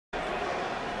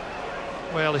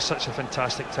Well, he's such a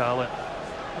fantastic talent.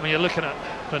 I mean, you're looking at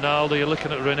Ronaldo, you're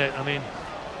looking at Rooney. I mean,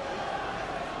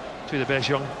 two of the best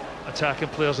young attacking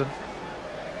players in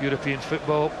European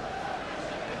football.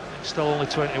 Still only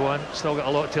 21, still got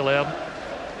a lot to learn.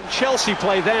 Chelsea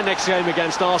play their next game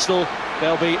against Arsenal.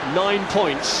 They'll be 9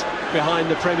 points behind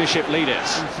the Premiership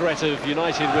leaders. Threat of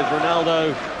United with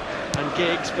Ronaldo and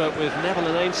Giggs, but with Neville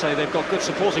and Ainsley, they've got good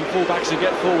supporting fullbacks who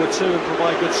get forward too and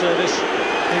provide good service.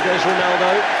 Here goes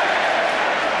Ronaldo.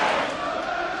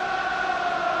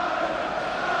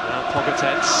 Now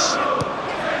Pogatetz.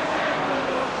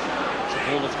 It's a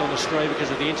ball that's gone astray because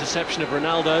of the interception of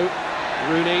Ronaldo.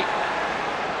 Rooney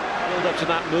build up to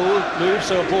that move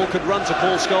so a ball could run to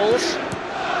Paul Scholes.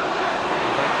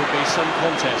 That could be some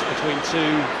contest between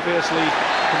two fiercely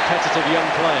competitive young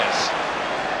players.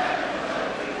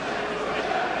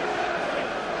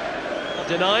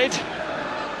 Denied.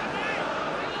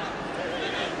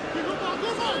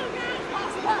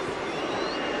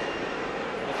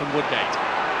 From Woodgate.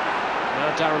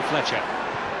 Now Darren Fletcher.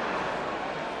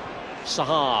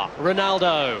 Sahar.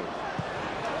 Ronaldo.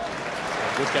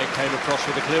 Woodgate came across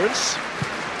with the clearance.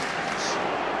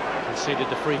 Conceded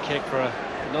the free kick for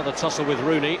another tussle with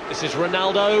Rooney. This is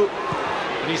Ronaldo.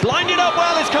 And he's lined it up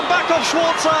well. It's come back off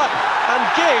Schwarzer. And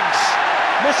Giggs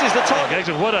misses the top. Giggs,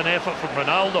 what an effort from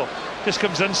Ronaldo. Just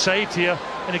comes inside here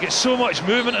and he gets so much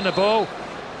movement in the ball.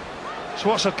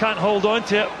 Schwarzer can't hold on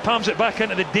to it. Palms it back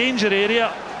into the danger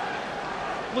area.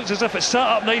 Looks as if it's sat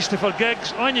up nicely for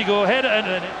Giggs. On you go, head it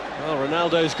into it. Well,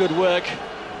 Ronaldo's good work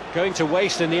going to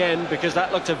waste in the end because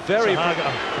that looked a very... Got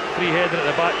a free header at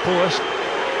the back post.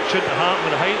 Shouldn't have happened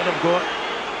with the height that they've got.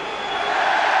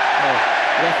 Well,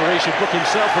 the referee should book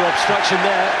himself for obstruction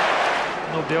there.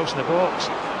 Nobody else in the box.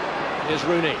 Here's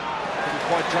Rooney. Couldn't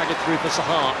quite drag it through for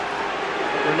Sahar.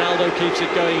 Ronaldo keeps it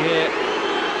going here.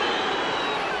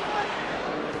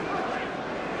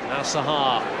 Now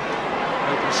Sahar.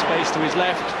 Open space to his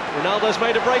left. Ronaldo's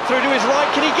made a breakthrough to his right.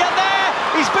 Can he get there?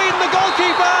 He's beaten the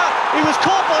goalkeeper. He was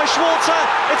caught by Schwarzer.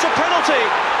 It's a penalty.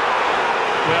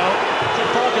 Well, Tim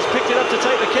Parker's picked it up to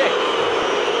take the kick.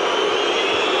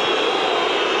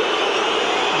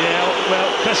 Yeah, well,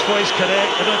 Chris Foy's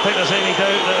correct. I don't think there's any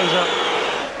doubt that it was a...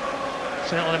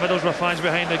 Certainly the Middlesbrough fans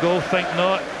behind the goal think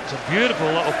not. It's a beautiful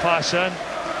little pass in.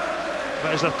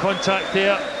 But is there contact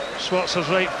there? Schwarzer's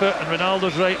right foot and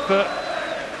Ronaldo's right foot.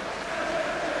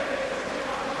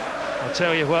 I'll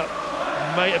tell you what,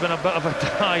 might have been a bit of a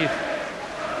dive.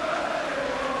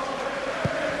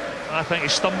 I think he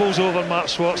stumbles over Mark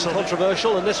Schwarzer.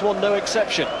 Controversial, and this one no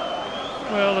exception.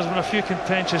 Well, there's been a few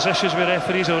contentious issues with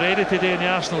referees already today in the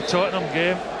Arsenal-Tottenham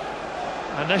game.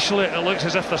 Initially, it looks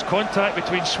as if there's contact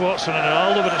between Schwarzer and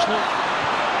Ronaldo, but it's not.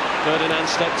 Ferdinand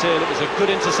stepped in. It was a good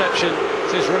interception.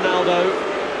 This is Ronaldo.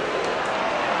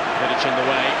 Vidic in the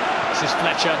way. This is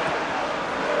Fletcher.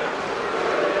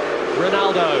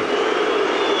 Ronaldo.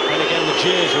 And again, the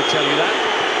jeers would tell you that.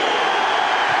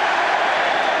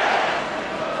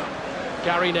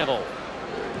 Gary Neville.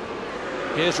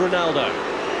 Here's Ronaldo.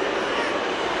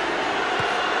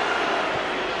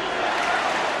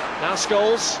 Now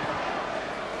Scholes.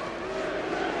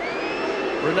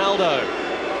 Ronaldo.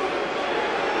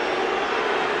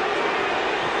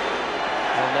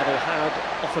 Well, Neville had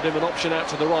offered him an option out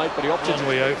to the right, but he opted Long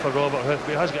way out for Robert Huth, but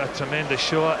he has got a tremendous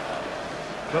shot.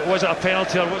 But was it a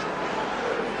penalty or was it?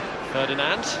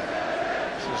 Ferdinand.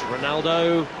 This is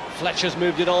Ronaldo. Fletcher's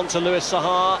moved it on to Louis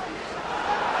Sahar.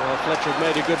 Well, Fletcher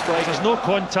made a good break. There's no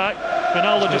contact.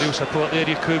 Ronaldo just real support there.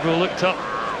 Kubo looked up.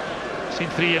 Seen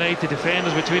three United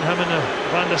defenders between him and the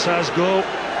Van der Sar's goal.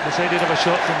 Decided to have a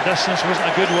shot from distance. Wasn't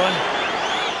a good one.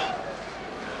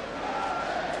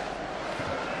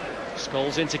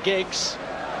 Scholes into Giggs.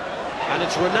 And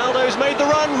it's Ronaldo who's made the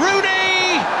run.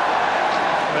 Rooney!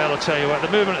 Well, I'll tell you what,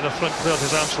 the movement at the front field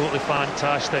is absolutely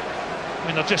fantastic. I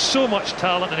mean, there's just so much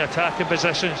talent in the attacking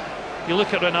positions. You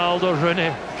look at Ronaldo,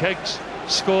 Rooney, Giggs,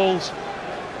 Scholes.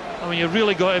 I mean, you've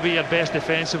really got to be your best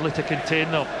defensively to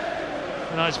contain them.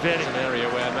 And that's very... It's an area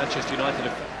where Manchester United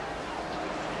have...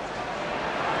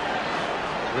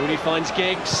 Rooney finds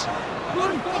Giggs.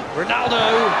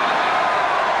 Ronaldo!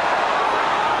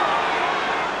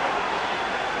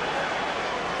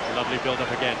 Lovely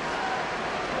build-up again.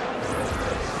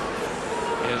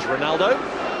 Here's Ronaldo.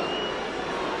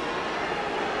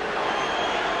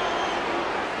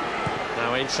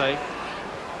 Now Ainsley.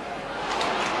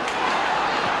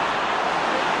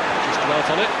 Just dwelt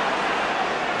on it.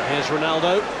 And here's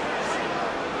Ronaldo.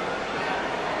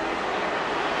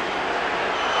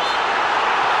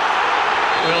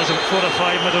 Well, there's about 4 or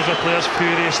 5 Middlesbrough players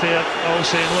furious there, all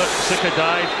saying, look, ZUtd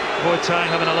died, Boateng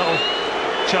having a little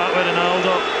chat with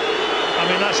Ronaldo. I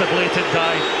mean, that's a blatant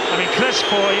dive. I mean, Chris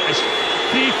Foy is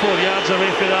 3-4 yards away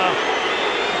from that.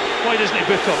 Why doesn't he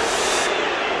book him?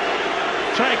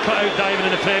 Trying to cut out diving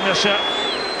in the Premiership.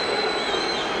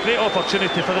 Great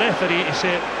opportunity for the referee to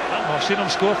say, I've seen him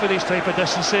score for these type of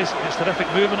distances. It's terrific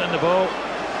movement in the ball.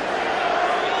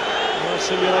 Well,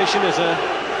 simulation is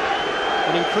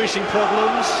an increasing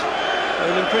problem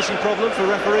for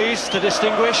referees to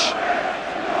distinguish.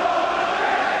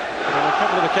 And on a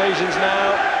couple of occasions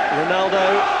now,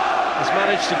 Ronaldo has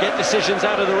managed to get decisions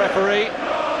out of the referee.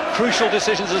 Crucial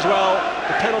decisions as well.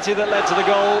 The penalty that led to the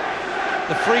goal,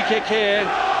 the free kick here,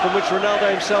 from which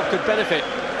Ronaldo himself could benefit.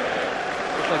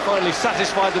 If they finally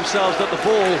satisfied themselves that the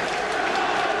ball...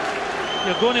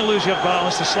 You're going to lose your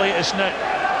balance the slightest nick.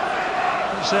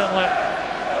 And certainly,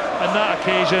 on that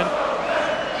occasion,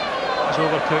 he's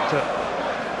overcooked it.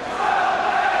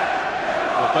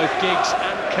 Well, both Giggs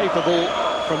and capable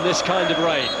from this kind of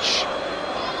range.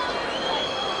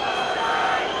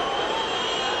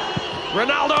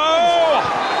 Ronaldo!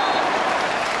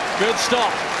 Good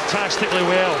stop. Fantastically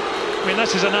well. I mean,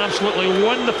 this is an absolutely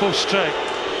wonderful strike.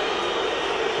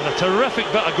 And a terrific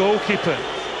bit of goalkeeping.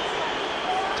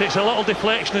 Takes a little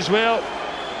deflection as well.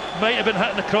 Might have been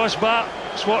hitting the crossbar.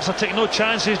 Schwarzer taking no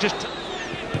chances, just...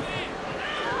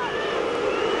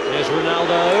 Here's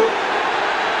Ronaldo.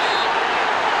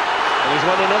 And he's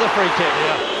won another free kick.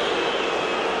 Yeah.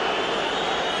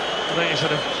 I think he's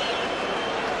sort of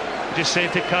just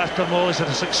saying to Casper Moll, he's had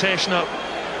a succession up.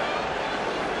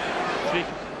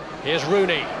 Here's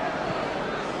Rooney.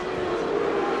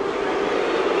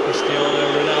 Cristiano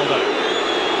Ronaldo.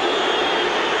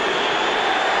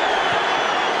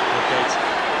 Okay.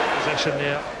 Possession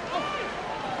there.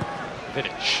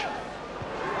 Vidic.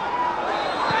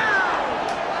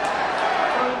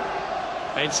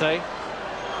 Ainsley.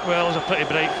 Well, it was a pretty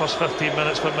bright first 15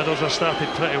 minutes for Middlesbrough. Started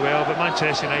pretty well, but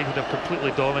Manchester United have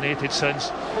completely dominated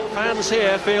since. Fans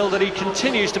here feel that he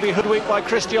continues to be hoodwinked by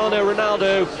Cristiano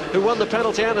Ronaldo, who won the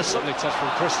penalty and a lovely touch from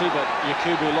Christie, but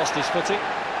Yakubu lost his footing.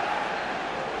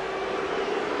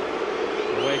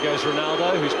 Away goes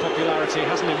Ronaldo, whose popularity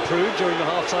hasn't improved during the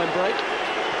half-time break.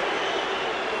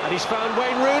 And he's found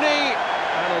Wayne Rooney.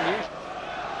 And unusual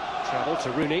travel to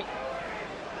Rooney.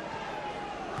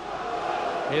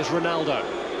 Here's Ronaldo.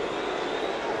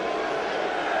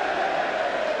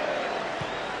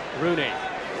 Rooney.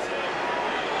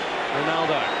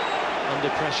 Ronaldo under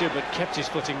pressure but kept his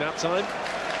footing that time.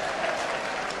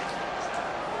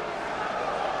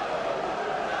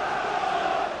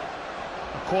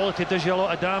 Quality does you a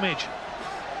lot of damage.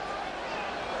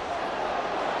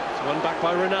 It's one back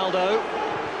by Ronaldo.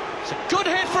 It's a good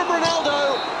hit from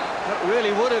Ronaldo. That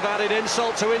really would have added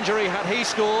insult to injury had he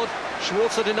scored.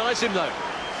 Schwarzer denies him though.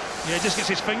 Yeah, he just gets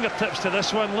his fingertips to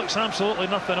this one. Looks absolutely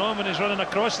nothing on when he's running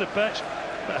across the pitch.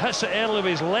 But hits it early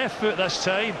with his left foot this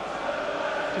time.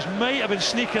 Just might have been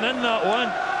sneaking in that one.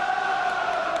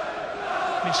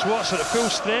 I mean, Schwarzer at full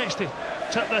stretch to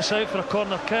tip this out for a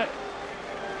corner kick.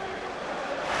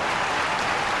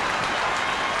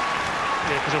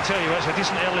 Yeah, because I'll tell you what, it's a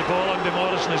decent early ball under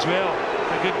Morrison as well.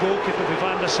 A good goalkeeper with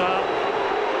Van der Sar.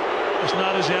 Just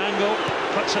narrows the angle,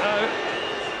 cuts it out.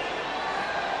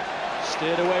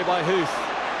 Steered away by Huth.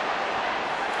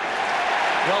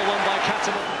 Well won by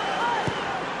Catalan.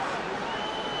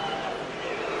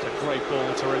 It's a great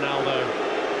ball to Ronaldo.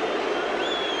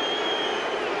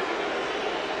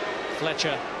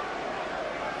 Fletcher.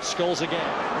 Scholes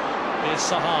again. Here's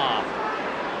Sahar.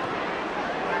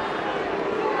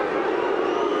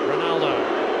 Ronaldo.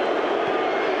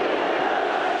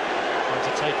 Trying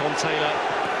to take on Taylor.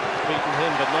 Beaten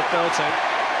him, but not belting.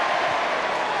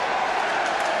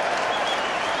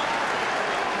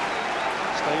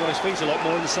 Staying on his feet a lot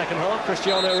more in the second half,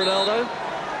 Cristiano Ronaldo.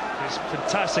 He's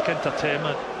fantastic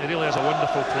entertainment. He really is a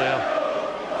wonderful player.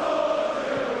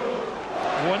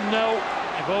 1-0.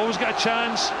 You've always got a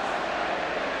chance.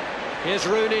 Here's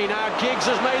Rooney. Now Giggs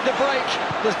has made the break.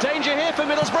 There's danger here for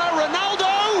Middlesbrough.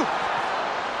 Ronaldo!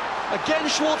 Again,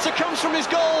 Schwarzer comes from his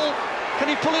goal. Can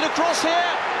he pull it across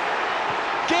here?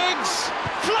 Giggs!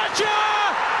 Fletcher!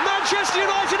 Manchester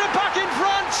United are back in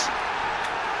front!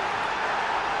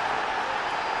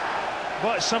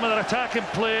 But some of their attacking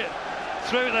play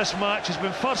throughout this match has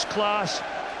been first class.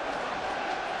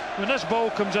 When this ball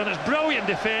comes in, it's brilliant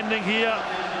defending here.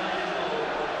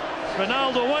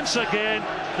 Ronaldo once again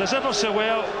does ever so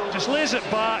well, just lays it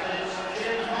back.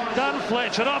 Dan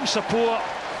Fletcher up in support,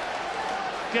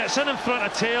 gets in front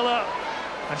of Taylor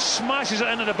and smashes it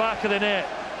into the back of the net.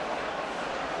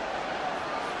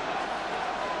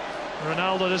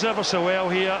 Ronaldo does ever so well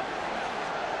here.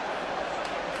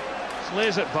 Just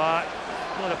lays it back.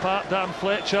 Pull it apart, Dan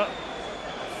Fletcher.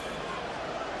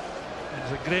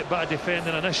 There's a great bit of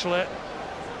defending initially.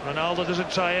 Ronaldo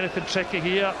doesn't try anything tricky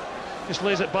here, just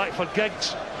lays it back for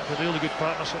Giggs. It's a really good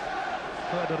partnership.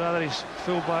 I'd rather his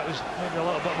full-back was maybe a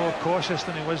little bit more cautious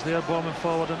than he was there, bombing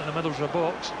forward into the Middlesbrough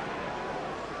box.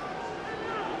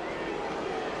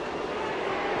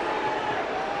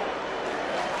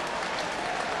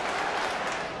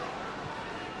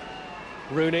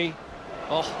 Rooney.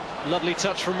 Oh, lovely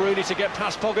touch from Rooney to get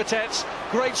past Pogatetz.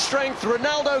 Great strength.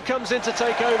 Ronaldo comes in to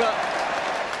take over.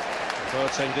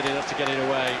 Boateng did enough to get it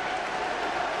away.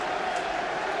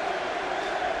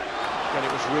 When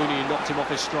it was Rooney who knocked him off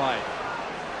his stride.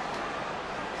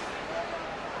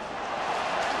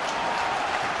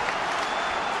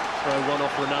 Throw one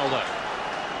off Ronaldo.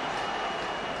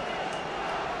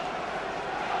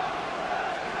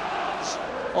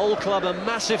 Old Club a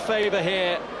massive favour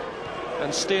here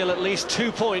and steal at least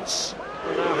 2 points.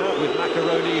 We now have with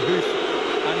Macaroni, Huth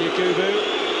and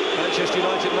Yakubu. Manchester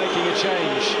United making a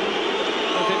change.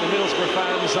 I think the Middlesbrough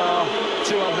fans are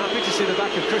too unhappy to see the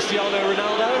back of Cristiano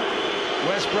Ronaldo.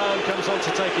 Wes Brown comes on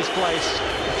to take his place.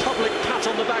 A public pat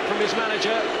on the back from his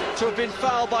manager to have been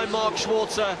fouled by Mark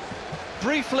Schwarzer.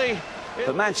 Briefly...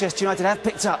 But Manchester United have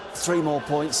picked up 3 more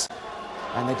points,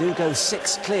 and they do go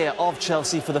 6 clear of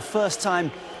Chelsea for the first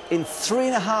time in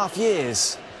 3.5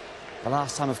 years. The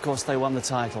last time, of course, they won the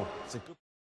title.